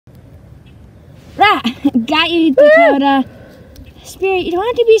Rah! Got you, Dakota. Spirit, you don't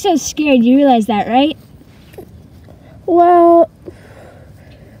have to be so scared. You realize that, right? Well,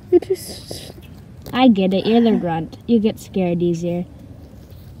 it just... I get it. You're the grunt. You get scared easier.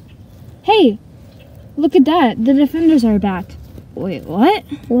 Hey, look at that. The defenders are back. Wait, what?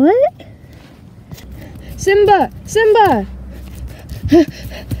 What? Simba! Simba!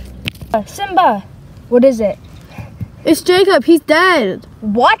 Simba! What is it? It's Jacob. He's dead.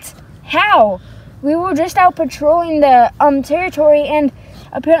 What? How? We were just out patrolling the territory, and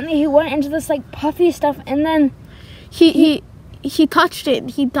apparently he went into this like puffy stuff, and then He touched it and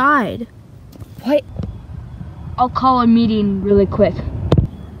he died. what? I'll call a meeting really quick.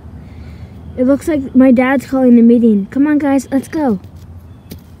 It looks like my dad's calling a meeting. Come on, guys, let's go.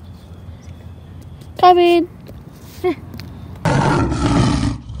 Coming.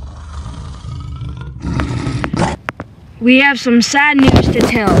 We have some sad news to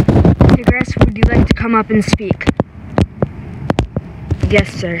tell. Tigress, would you like to come up and speak? Yes,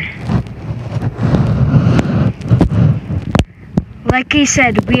 sir. Like he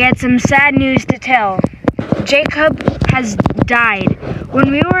said, we had some sad news to tell. Jacob has died. When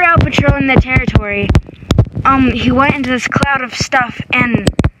we were out patrolling the territory, he went into this cloud of stuff and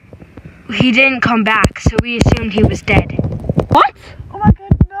he didn't come back, so we assumed he was dead. What? Oh my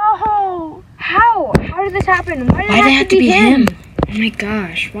god, no! How? How did this happen? Why did it have to be him? Oh my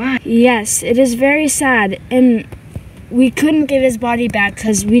gosh, why? Yes, it is very sad, and we couldn't get his body back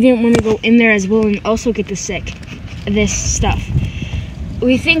because we didn't want to go in there as well and also get this stuff.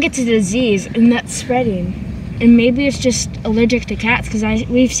 We think it's a disease, and that's spreading. And maybe it's just allergic to cats, because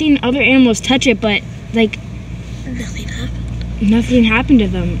we've seen other animals touch it, but like nothing happened to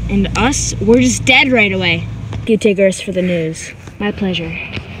them. And us, we're just dead right away. Thank you, Tigress, for the news. My pleasure.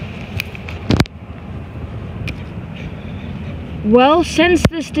 Well, since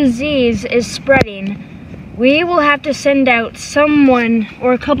this disease is spreading, we will have to send out someone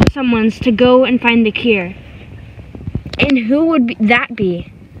or a couple someones to go and find the cure. And who would that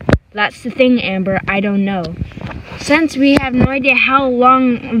be? That's the thing, Amber, I don't know. Since we have no idea how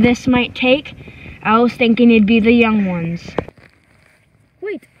long this might take, I was thinking it'd be the young ones.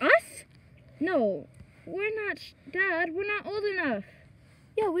 Wait, us? No, we're not, Dad, we're not old enough.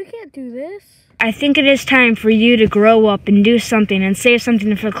 Yeah, we can't do this. I think it is time for you to grow up and do something and save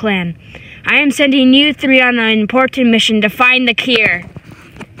something for the clan. I am sending you three on an important mission to find the cure.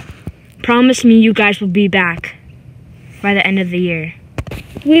 Promise me you guys will be back by the end of the year.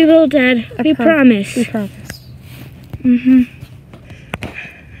 We will, Dad. We promise. We promise.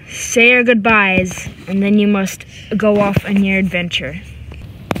 Say your goodbyes, and then you must go off on your adventure.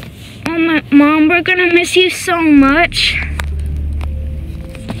 Oh, Mom, we're gonna miss you so much.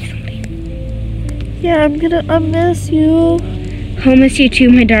 Yeah, I miss you. I'll miss you too,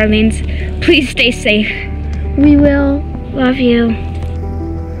 my darlings. Please stay safe. We will. Love you.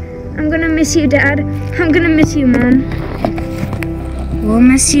 I'm gonna miss you, Dad. I'm gonna miss you, Mom. We'll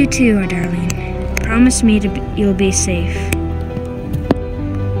miss you too, our darling. Promise me you'll be safe.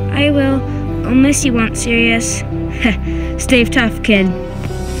 I will. I'll miss you, Aunt Sirius. Stay tough, kid.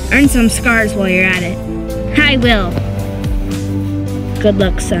 Earn some scars while you're at it. I will. Good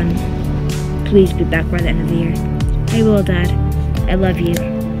luck, son. Please be back by the end of the year. I will, Dad. I love you.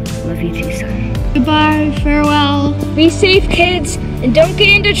 Love you too, son. Goodbye. Farewell. Be safe, kids, and don't get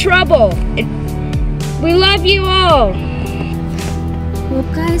into trouble. We love you all. Well,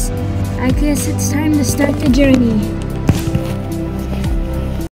 guys, I guess it's time to start the journey.